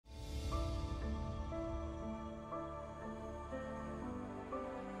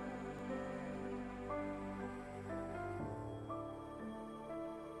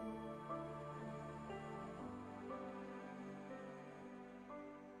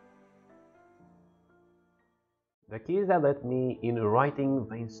The keys that led me in writing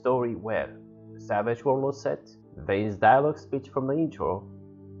Vane's story were the Savage Warlord Set, Vane's dialogue speech from the intro,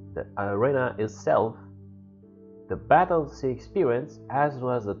 the arena itself, the battle sea experience, as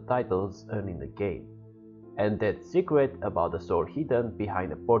well as the titles earned in the game, and that secret about the sword hidden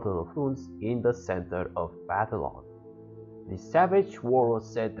behind a portal of runes in the center of Battleon. The Savage Warlord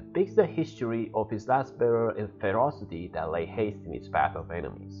Set depicts the history of his last bearer and ferocity that lay haste in his path of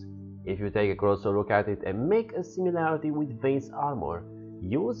enemies. If you take a closer look at it and make a similarity with Vane's armor,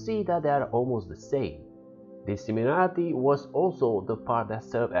 you will see that they are almost the same. This similarity was also the part that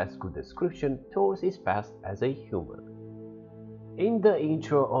served as good description towards his past as a human. In the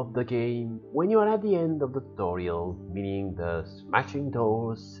intro of the game, when you are at the end of the tutorial, meaning the smashing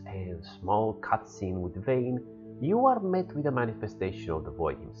doors and small cutscene with Vane, you are met with a manifestation of the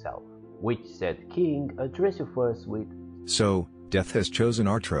Void himself, which said King addressed you first with, "So, Death has chosen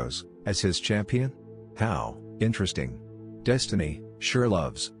Artros as his champion? How interesting. Destiny sure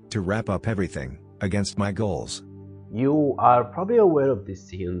loves to wrap up everything against my goals." You are probably aware of these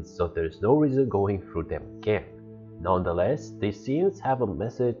scenes, so there is no reason going through them again. Nonetheless, these scenes have a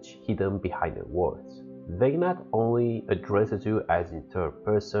message hidden behind the words. They not only addresses you as in third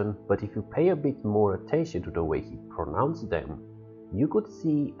person, but if you pay a bit more attention to the way he pronounced them, you could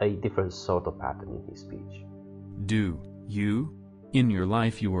see a different sort of pattern in his speech. Do you? In your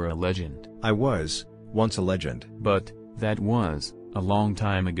life you were a legend. I was once a legend, But that was a long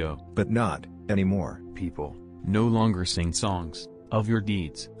time ago. but not anymore. People no longer sing songs of your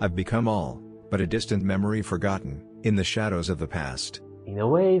deeds. I've become all but a distant memory forgotten in the shadows of the past. In a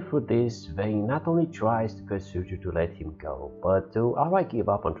way, through this, Vane not only tries to persuade you to let him go, but to outright give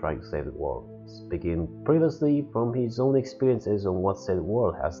up on trying to save the world, speaking previously from his own experiences on what said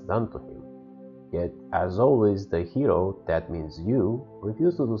world has done to him. Yet, as always, the hero, that means you,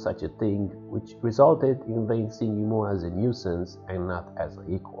 refused to do such a thing, which resulted in Vane seeing you more as a nuisance and not as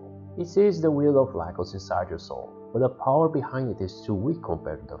an equal. He sees the will of Lakhos inside your soul, but the power behind it is too weak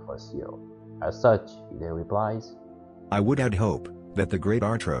compared to the first hero. As such, he then replies, I would had hope that the great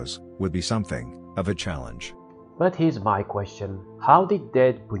Artros would be something of a challenge. "But here's my question, how did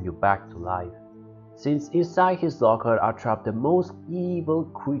death bring you back to life? Since inside his locker are trapped the most evil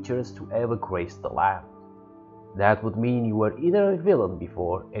creatures to ever grace the land. That would mean you were either a villain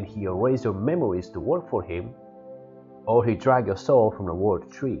before and he erased your memories to work for him, or he dragged your soul from the world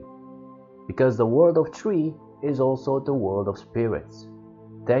tree. Because the world of tree is also the world of spirits,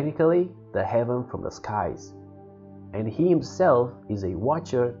 technically the heaven from the skies, and he himself is a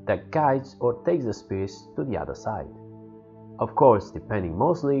watcher that guides or takes the spirits to the other side. Of course, depending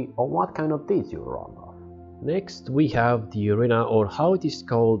mostly on what kind of deeds you wrong off. Next, we have the arena, or how it is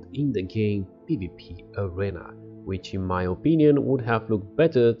called in the game, PvP arena, which in my opinion would have looked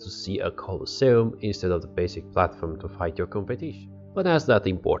better to see a colosseum instead of the basic platform to fight your competition. But that's not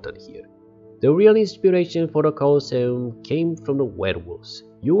important here. The real inspiration for the colosseum came from the werewolves.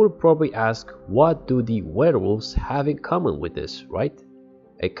 You will probably ask, what do the werewolves have in common with this, right?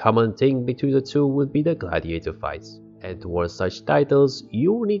 A common thing between the two would be the gladiator fights, and towards such titles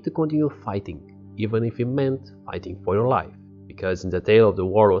you will need to continue fighting, even if it meant fighting for your life. Because in the tale of the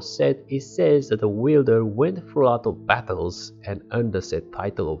Warlord Set, it says that the wielder went through a lot of battles and earned the said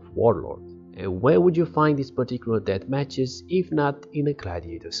title of Warlord. And where would you find these particular death matches if not in the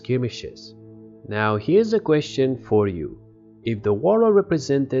gladiator skirmishes? Now here's a question for you. If the Warlord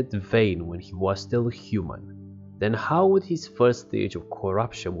represented Vane when he was still human, then how would his first stage of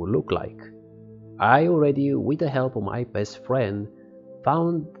corruption would look like? I already, with the help of my best friend,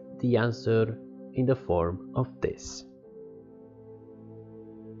 found the answer in the form of this.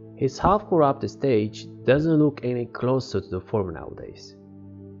 His half-corrupted stage doesn't look any closer to the form nowadays.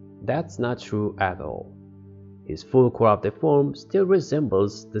 That's not true at all. His full corrupted form still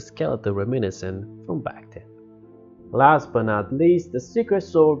resembles the skeleton reminiscent from back then. Last but not least, the secret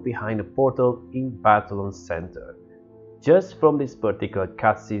sword behind the portal in Battleon Center. Just from these particular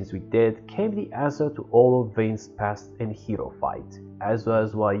cutscenes we did came the answer to all of Vane's past and hero fight, as well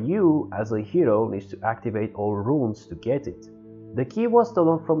as why you, as a hero, needs to activate all runes to get it. The key was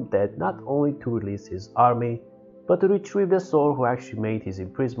stolen from Death not only to release his army, but to retrieve the soul who actually made his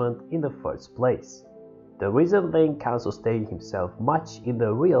imprisonment in the first place. The reason Vane can't sustain himself much in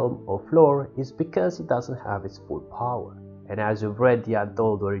the realm of lore is because he doesn't have its full power. And as you've read the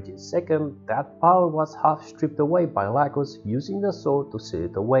Untold Origins II, that power was half stripped away by Lakhos using the sword to seal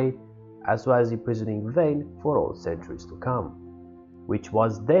it away, as well as imprisoning Vane for all centuries to come, which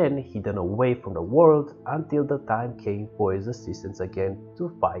was then hidden away from the world until the time came for his assistance again to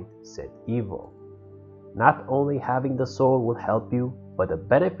fight said evil. Not only having the sword will help you, but the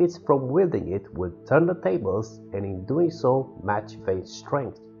benefits from wielding it will turn the tables and in doing so match Vane's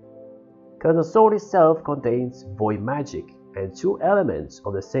strength. Because the sword itself contains void magic, and two elements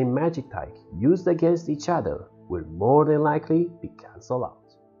of the same magic type used against each other will more than likely be cancelled out.